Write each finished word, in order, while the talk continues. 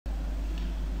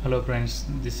Hello friends,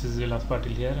 this is Vilas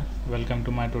Patil here. Welcome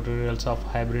to my tutorials of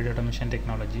hybrid automation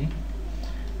technology.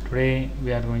 Today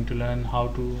we are going to learn how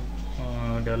to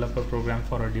develop a program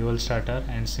for a DOL starter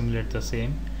and simulate the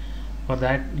same. For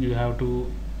that you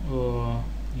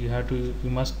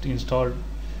must install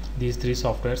these three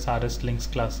softwares: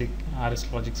 RSLogix Classic,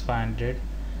 RSLogix 500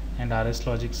 and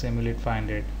RSLogix Emulate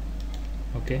 500.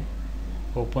 Okay,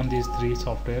 open these three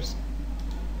softwares.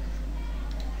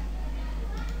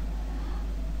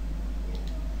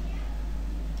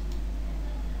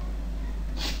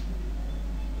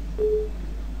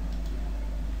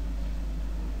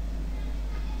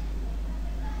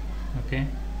 Okay,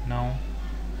 now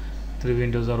three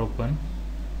windows are open.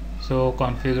 So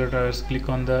configure drivers, click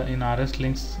on the in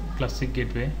RSLogix Classic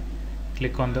gateway,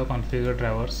 click on the configure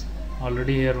drivers.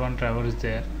 Already here one driver is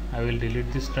there. I will delete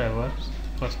this driver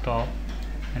first off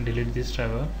and delete this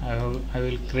driver. I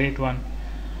will create one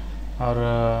or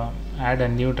add a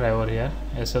new driver here,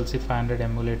 SLC 500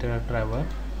 emulator driver,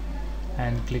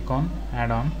 and click on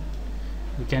add on.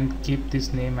 You can keep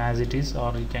this name as it is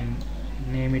or you can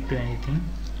name it to anything.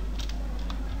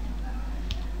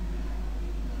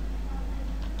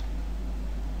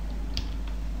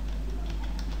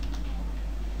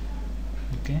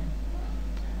 Okay,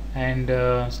 and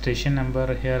station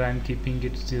number here I am keeping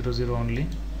it 00 only,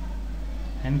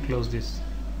 and close this,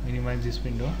 minimize this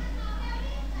window.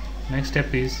 Next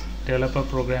step is develop a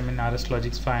program in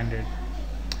RSLogix 500.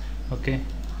 Okay,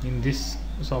 in this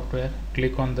software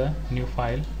click on the new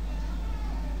file.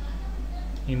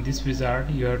 In this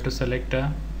wizard you have to select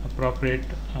a appropriate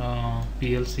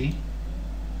PLC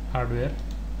hardware.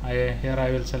 Here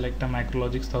I will select a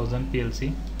Micrologix 1000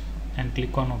 PLC and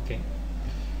click on OK.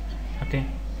 Okay,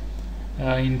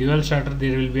 in DOL starter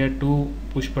there will be two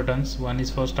push buttons. One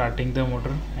is for starting the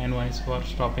motor and one is for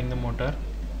stopping the motor.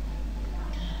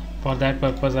 For that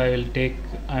purpose I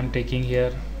am taking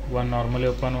here one normally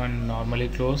open, one normally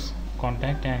close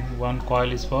contact, and one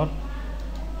coil is for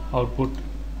output.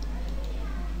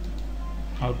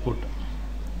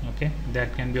 Okay,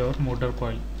 that can be our motor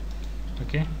coil.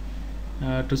 Okay,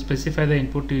 to specify the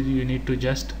input you need to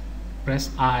just press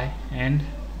I and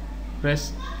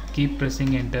keep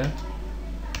pressing enter.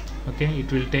 Okay, it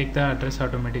will take the address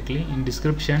automatically. In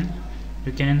description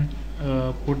you can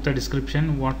put the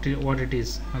description what it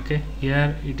is. Okay,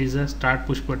 here it is a start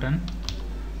push button.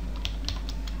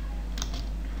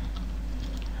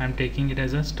 I am taking it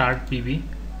as a start PB,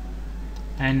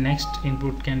 and next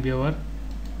input can be our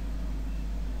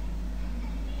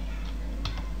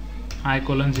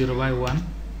I:0/1,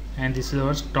 and this is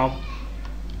our stop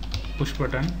push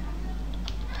button.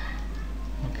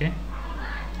 Okay,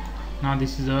 now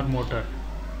this is our motor.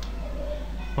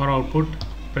 For output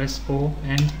press O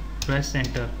and press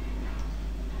enter.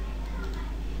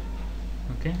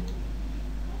 Okay,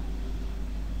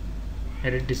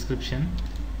 edit description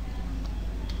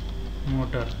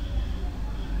motor.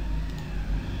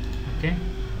 Okay,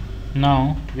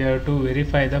 now we have to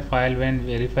verify the file when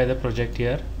verify the project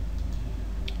here,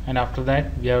 and after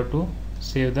that we have to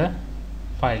save the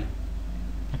file.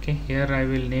 Okay, here I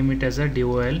will name it as a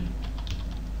DOL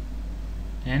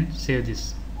and save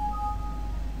this.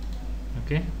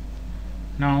 Okay,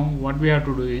 now what we have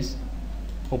to do is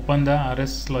open the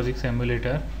RSLogix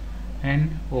emulator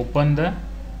and open the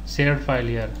saved file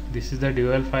here. This is the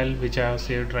DOL file which I have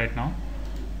saved right now,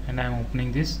 and I am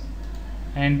opening this,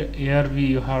 and here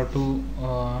you have to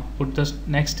put the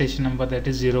next station number, that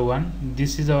is 01.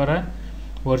 This is our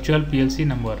virtual PLC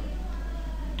number.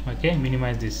 Okay,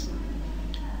 minimize this.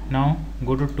 Now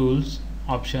go to tools,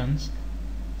 options,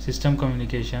 system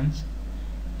communications.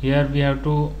 Here we have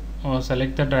to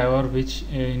select the driver which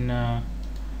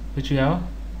we have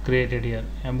created here,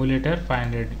 emulator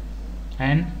 500,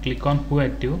 and click on who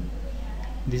active.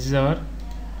 This is our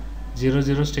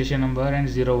 00 station number, and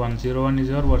 01 is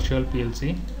your virtual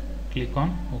PLC. Click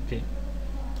on OK,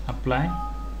 apply,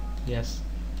 yes,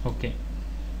 OK.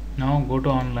 Now go to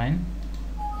online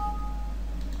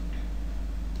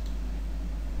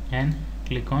and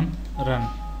click on run.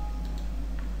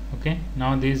 Okay,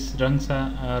 now these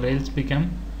rails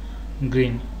become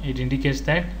green. It indicates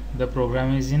that the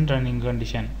program is in running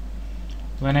condition.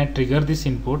 When I trigger this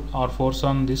input or force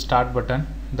on this start button,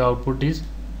 the output is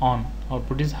on,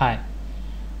 output is high.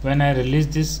 When I release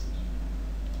this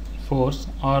force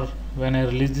or when I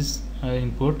release this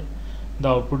input, the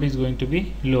output is going to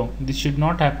be low. This should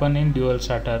not happen in DOL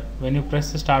starter. When you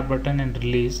press the start button and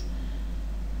release,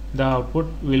 the output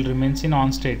will remain in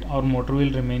on state, or motor will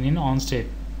remain in on state.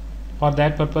 For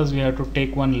that purpose we have to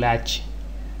take one latch.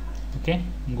 Okay,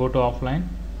 go to offline.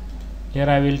 Here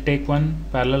I will take one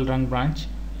parallel rung branch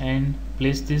and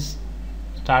place this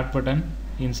start button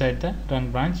inside the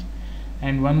run branch,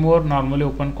 and one more normally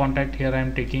open contact here I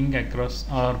am taking across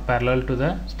or parallel to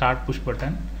the start push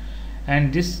button,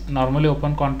 and this normally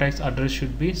open contacts address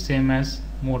should be same as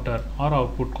motor or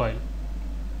output coil,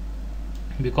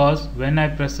 because when I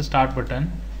press the start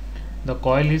button the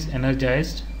coil is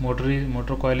energized,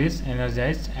 motor coil is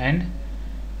energized, and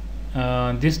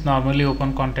this normally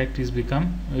open contact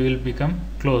will become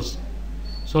closed.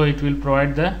 So it will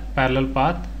provide the parallel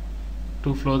path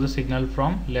to flow the signal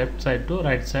from left side to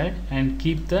right side and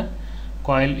keep the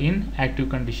coil in active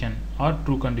condition or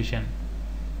true condition.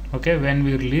 Okay, when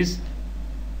we release,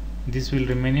 this will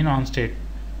remain in on state.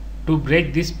 To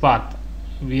break this path,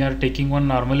 we are taking one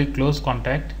normally closed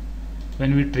contact.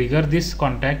 When we trigger this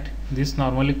contact, this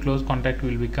normally closed contact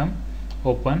will become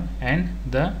open and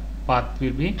the path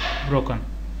will be broken.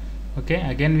 Okay,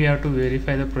 again we have to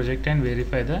verify the project and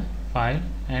verify the file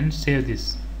and save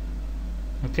this.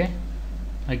 Okay,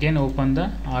 again open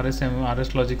the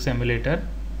RSLogix emulator,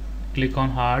 click on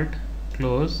halt,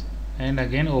 close, and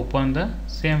again open the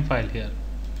same file here.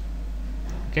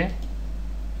 Okay,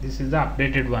 this is the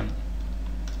updated one.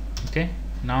 Okay,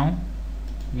 now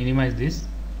minimize this.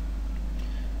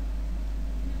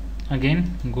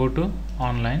 Again go to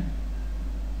online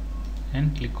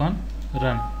and click on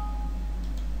run.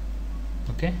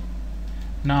 Okay,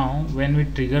 now when we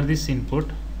trigger this input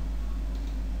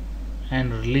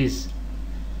and release,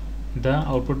 the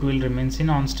output will remain in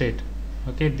on state.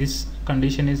 Okay, this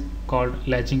condition is called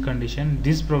latching condition.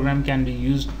 This program can be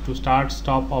used to start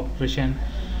stop operation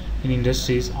in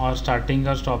industries or starting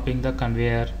or stopping the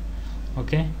conveyor.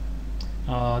 Okay,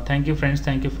 thank you friends,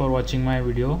 thank you for watching my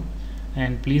video,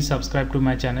 and please subscribe to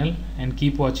my channel and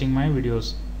keep watching my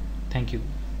videos. Thank you.